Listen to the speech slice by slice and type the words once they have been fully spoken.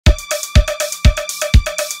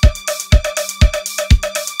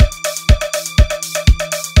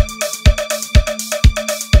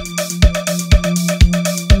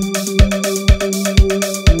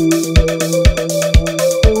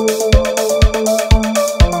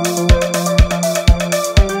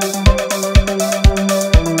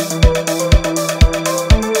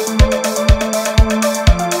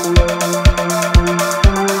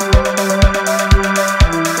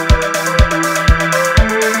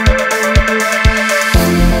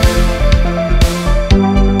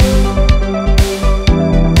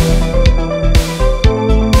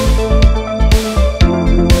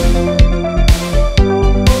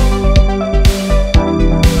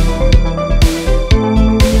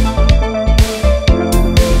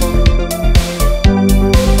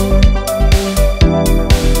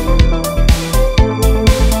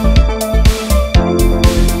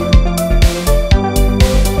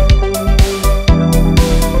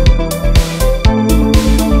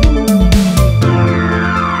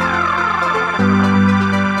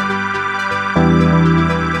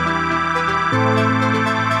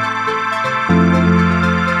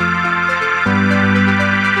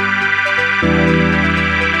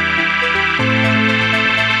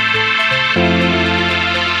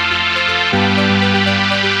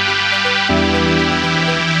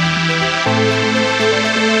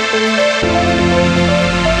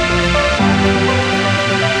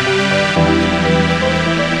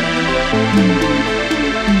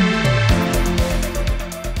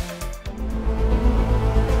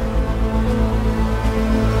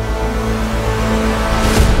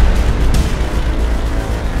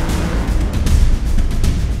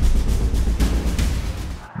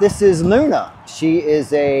This is Luna. She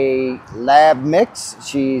is a lab mix.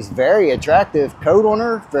 She's very attractive coat on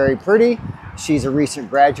her, very pretty. She's a recent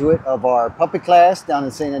graduate of our puppy class down in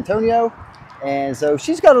San Antonio. And so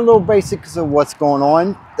she's got a little basics of what's going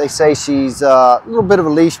on. They say she's a little bit of a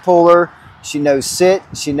leash puller. She knows sit,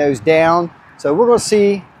 she knows down. So we're gonna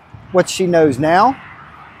see what she knows now.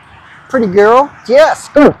 Pretty girl. Yes,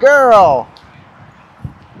 good girl.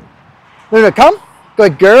 Luna, come.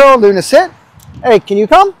 Good girl. Luna, sit. Hey, can you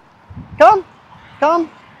come? Come. Come.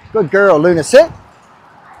 Good girl. Luna, sit.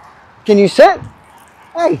 Can you sit?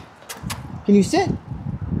 Hey, can you sit?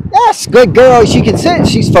 Yes, good girl. She can sit.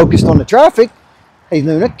 She's focused on the traffic. Hey,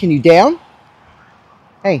 Luna, can you down?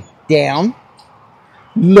 Hey, down.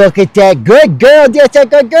 Look at that. Good girl. That's a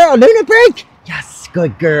good girl. Luna, break. Yes,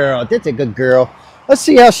 good girl. That's a good girl. Let's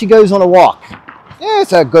see how she goes on a walk.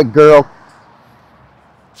 That's a good girl.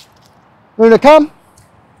 Luna, come.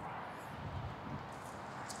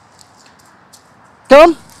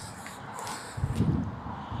 Come.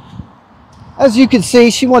 As you can see,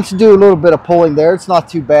 she wants to do a little bit of pulling there. It's not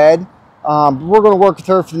too bad. We're going to work with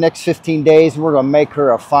her for the next 15 days, and we're going to make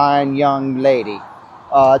her a fine young lady.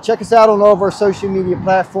 Check us out on all of our social media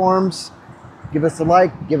platforms. Give us a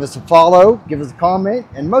like, give us a follow, give us a comment,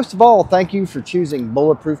 and most of all, thank you for choosing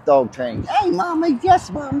Bulletproof Dog Training. Hey, Mama, yes,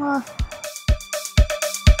 Mama.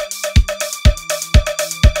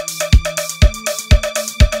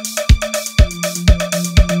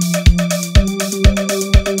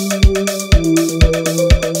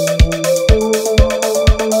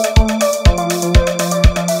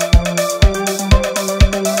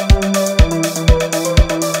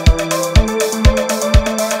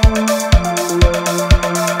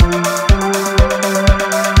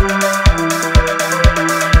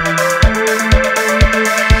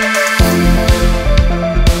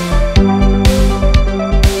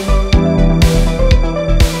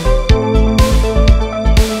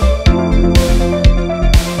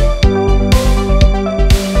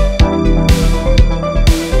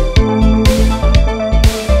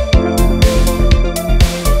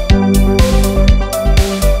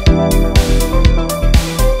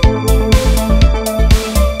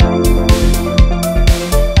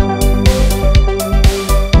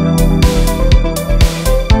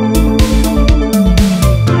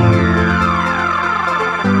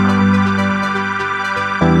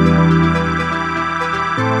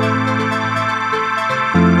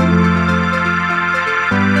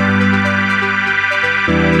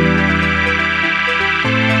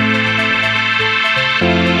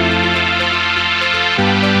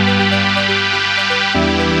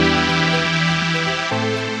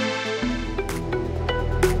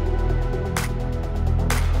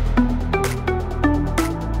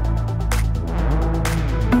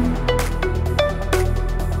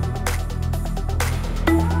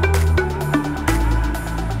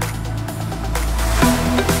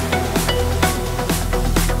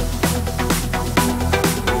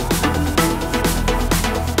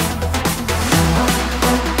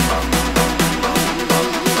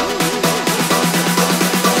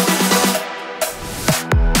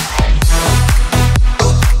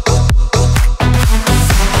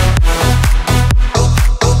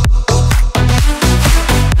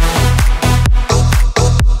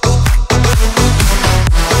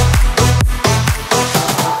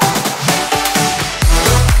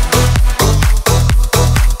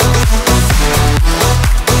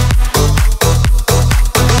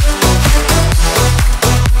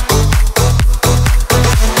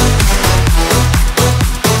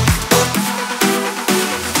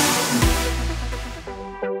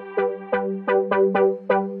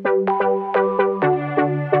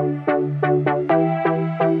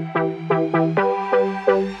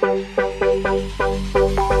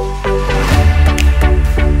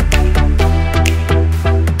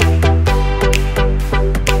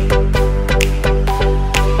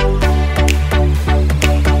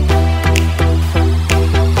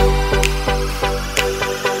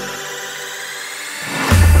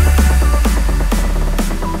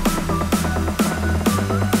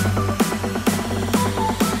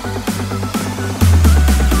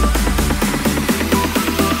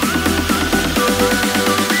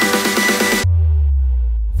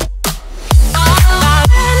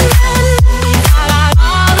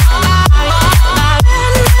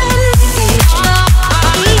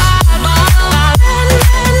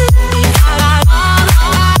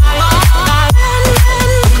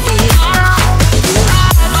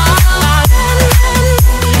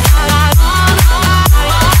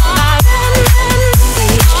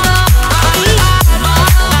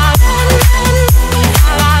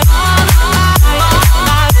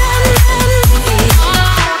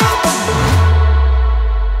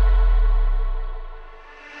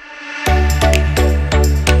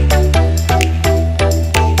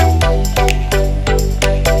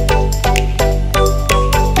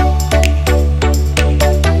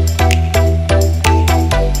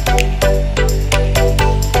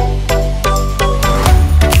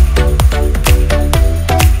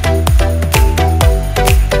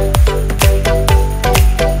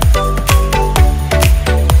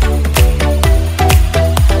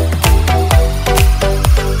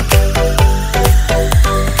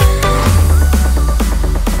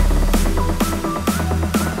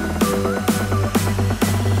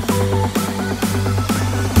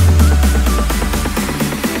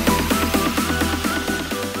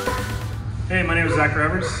 Zach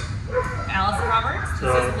Roberts. Allison Roberts.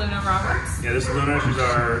 So, this is Luna Roberts. Yeah, this is Luna. She's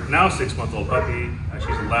our now 6-month-old puppy.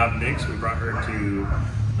 She's a lab mix. We brought her to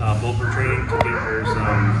Bulletproof Training to give her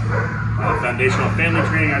some foundational family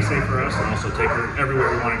training, I say, for us, and also take her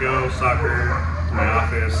everywhere we want to go: soccer, to my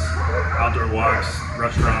office, outdoor walks,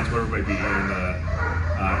 restaurants, whatever it might be. And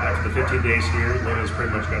after the 15 days here, Luna's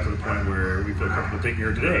pretty much got to the point where we feel comfortable taking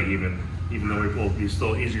her today, even though we will be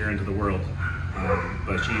still easier into the world.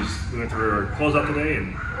 But we went through our closeout today,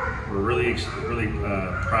 and we're really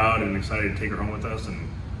proud and excited to take her home with us and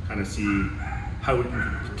kind of see how we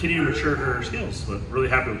can continue to mature her skills. But really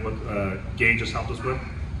happy with what Gage just helped us with,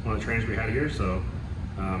 one of the trainers we had here. So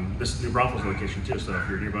this is New Braunfels location too, so if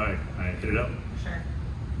you're nearby, hit it up. Sure.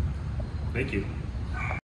 Thank you.